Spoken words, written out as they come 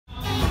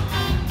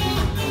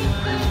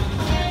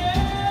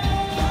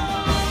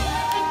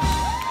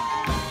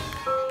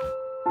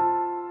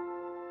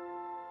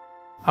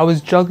I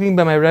was juggling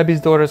by my Rebbe's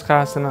daughter's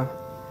chasana,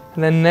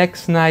 and then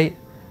next night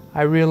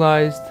I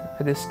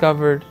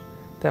discovered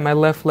that my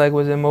left leg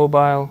was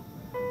immobile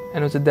and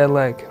it was a dead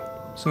leg.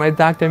 So my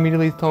doctor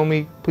immediately told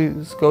me,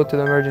 please go to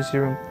the emergency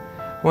room.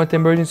 I went to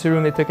the emergency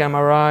room, they took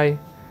MRI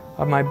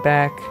of my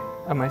back,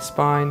 of my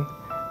spine.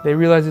 They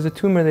realized there's a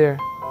tumor there.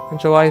 On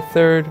July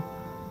 3rd,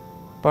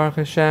 Baruch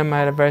Hashem, I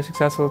had a very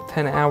successful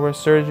 10-hour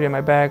surgery on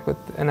my back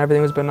and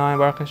everything was benign.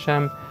 Baruch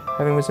Hashem,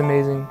 everything was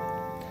amazing.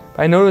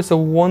 But I noticed a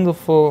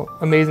wonderful,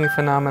 amazing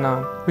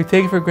phenomenon. We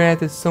take for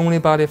granted so many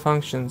body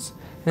functions.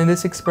 And in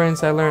this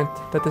experience I learned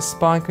that the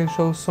spine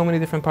controls so many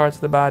different parts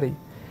of the body.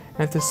 And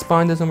if the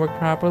spine doesn't work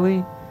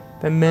properly,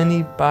 then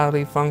many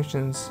bodily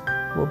functions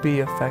will be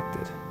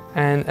affected.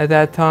 And at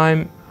that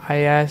time, I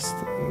asked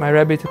my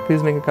Rebbe to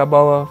please make a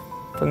Kabbalah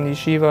from the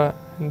Yeshiva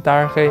in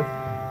Darche,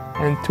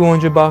 and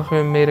 200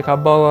 Bochur made a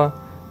Kabbalah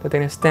that they're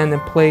going to stand in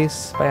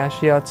place by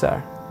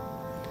Ashiyatzar.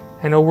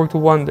 And it worked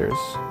wonders.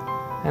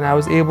 And I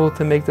was able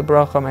to make the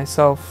bracha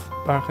myself,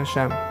 Baruch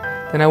Hashem.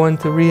 Then I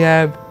went to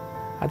rehab.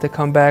 I had to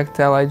come back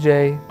to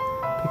LIJ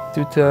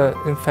due to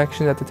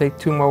infection. I had to take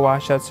 2 more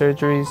washout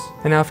surgeries.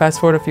 And now fast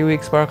forward a few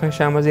weeks, Baruch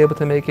Hashem was able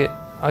to make it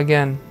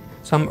again.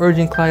 So I'm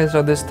urging Klal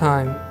Yisrael this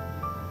time,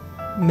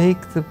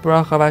 make the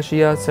bracha of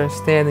Ashiyatzar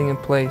standing in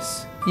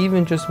place,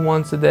 even just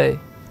once a day.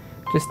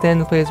 Just stand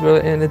in place.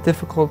 We're in a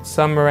difficult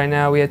summer right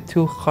now. We had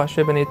 2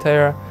 chashuv and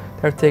Torah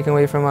that are taken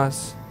away from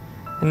us.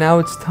 And now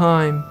it's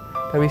time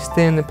that we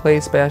stand in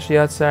place by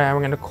Ashiyatzar, and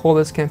we're going to call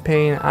this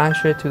campaign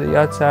Asher to the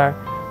Yatzar,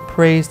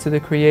 praise to the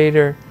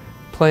Creator,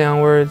 play on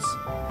words.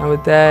 And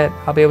with that,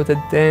 I'll be able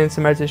to dance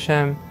in Eretz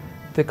Hashem,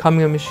 the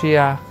coming of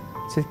Mashiach,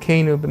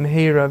 Tzidkenu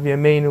b'mehira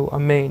v'yameinu,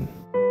 Amen.